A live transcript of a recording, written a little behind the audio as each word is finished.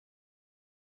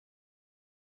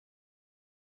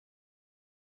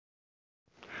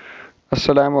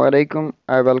Assalamu alaikum.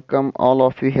 I welcome all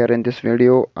of you here in this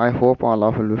video. I hope all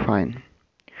of you will be fine.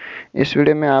 इस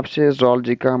video में आपसे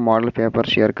zoology का model paper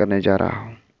share करने जा रहा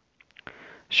हूँ.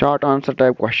 Short answer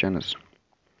type questions.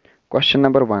 Question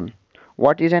number 1.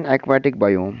 What is an aquatic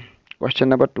biome? Question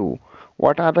number 2.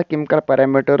 What are the chemical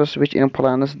parameters which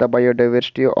influence the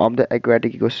biodiversity of the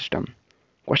aquatic ecosystem?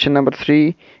 Question number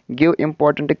 3. Give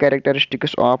important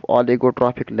characteristics of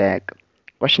oligotrophic lake.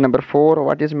 Question number 4.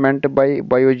 What is meant by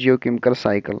biogeochemical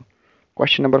cycle?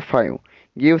 Question number 5.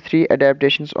 Give 3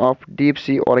 adaptations of deep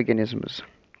sea organisms.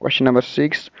 Question number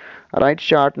 6. Write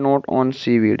short note on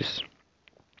seaweeds.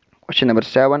 Question number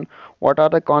 7. What are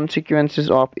the consequences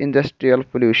of industrial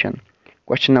pollution?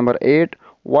 Question number 8.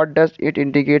 What does it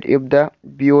indicate if the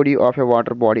BOD of a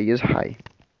water body is high?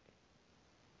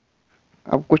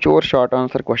 अब कुछ और short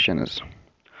answer questions.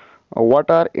 What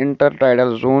are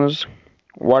intertidal zones?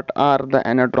 What are the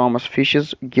anadromous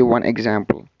fishes? Give one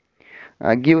example.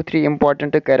 Give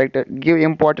important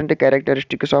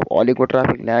characteristics of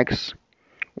oligotrophic lakes.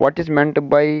 What is meant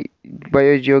by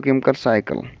biogeochemical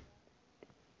cycle?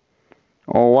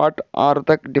 What are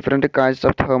the different kinds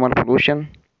of thermal pollution?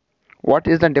 What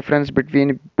is the difference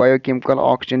between biochemical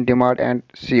oxygen demand and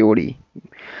COD?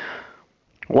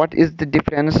 What is the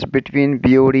difference between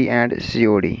BOD and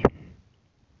COD?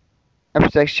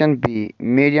 Section B.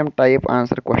 Medium type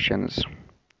answer questions.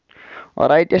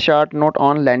 Write a short note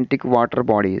on lentic water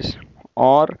bodies.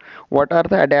 Or what are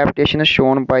the adaptations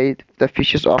shown by the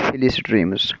fishes of hilly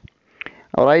streams?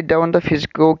 Write down the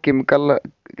physico-chemical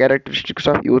characteristics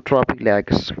of eutrophic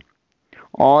lakes.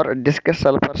 Or discuss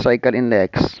sulfur cycle in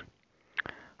lakes.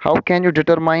 How can you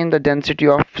determine the density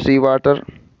of seawater?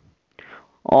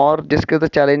 Or discuss the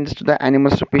challenges to the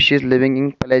animal species living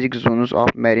in pelagic zones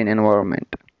of marine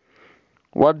environment.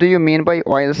 What do you mean by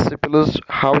oil spills?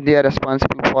 How they are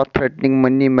responsible for threatening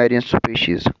many marine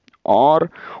species?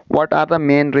 Or what are the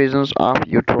main reasons of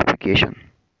eutrophication?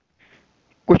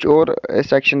 कुछ और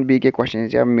section B के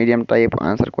questions या medium type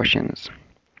answer questions.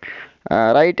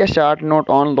 Write a short note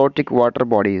on lotic water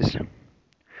bodies.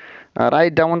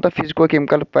 Write down the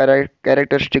physico-chemical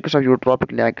characteristics of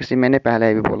eutrophic lakes. मैंने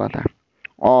पहले भी बोला था.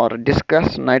 और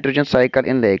discuss nitrogen cycle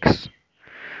in lakes.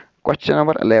 Question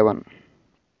number 11.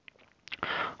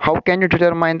 How can you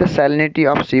determine the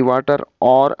salinity of seawater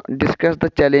or discuss the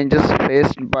challenges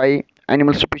faced by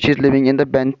animal species living in the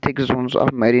benthic zones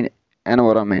of marine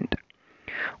environment?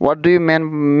 What do you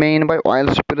mean by oil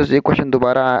spills? ये question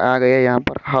दोबारा आ गया यहाँ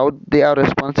पर. How they are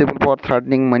responsible for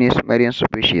threatening marine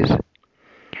species?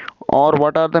 और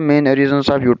what are the main reasons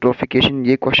of eutrophication?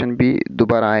 ये question भी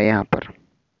दोबारा आया यहाँ पर.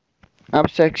 अब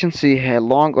सेक्शन सी है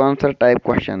long answer type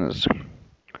questions.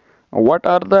 What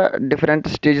are the different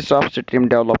stages of stream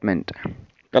development?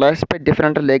 Classify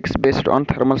different lakes based on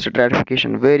thermal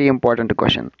stratification. Very important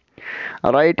question.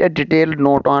 Write a detailed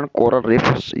note on coral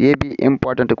reefs. ये भी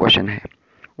important question है.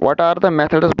 What are the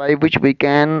methods by which we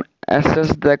can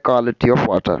assess the quality of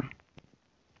water?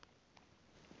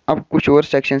 अब कुछ और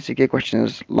section C के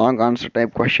questions long answer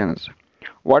type questions.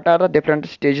 What are the different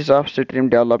stages of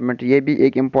stream development? ये भी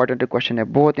एक important question है,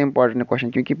 बहुत important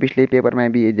question, क्योंकि पिछले पेपर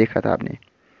में भी ये देखा था आपने.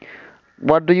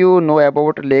 What do you know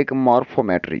about lake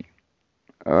morphometry?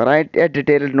 Write a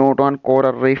detailed note on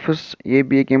coral reefs. ये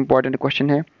भी एक important question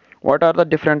है. What are the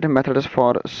different methods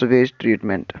for sewage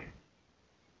treatment?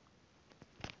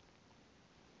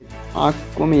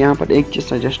 आपको मैं यहाँ पर एक चीज़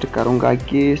सजेस्ट करूँगा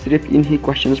कि सिर्फ इन्हीं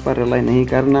क्वेश्चंस पर रिलाई नहीं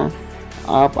करना.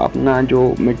 आप अपना जो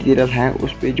मटेरियल है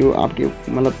उस पर जो आपके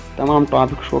मतलब तमाम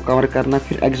टॉपिक्स को कवर करना.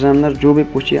 फिर एग्जामिनर जो भी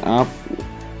पूछे आप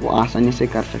वो आसानी से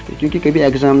कर सकते हैं, क्योंकि कभी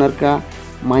एग्जामिनर का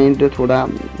माइंड थोड़ा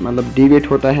मतलब डिवेट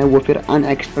होता है, वो फिर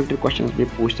अनएक्सपेक्टेड क्वेश्चंस भी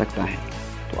पूछ सकता है.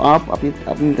 तो आप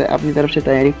अपनी तरफ से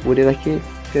तैयारी पूरी रखिए,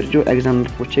 फिर जो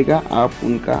एग्जामिनर पूछेगा आप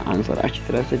उनका आंसर अच्छी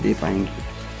तरह से दे पाएंगे.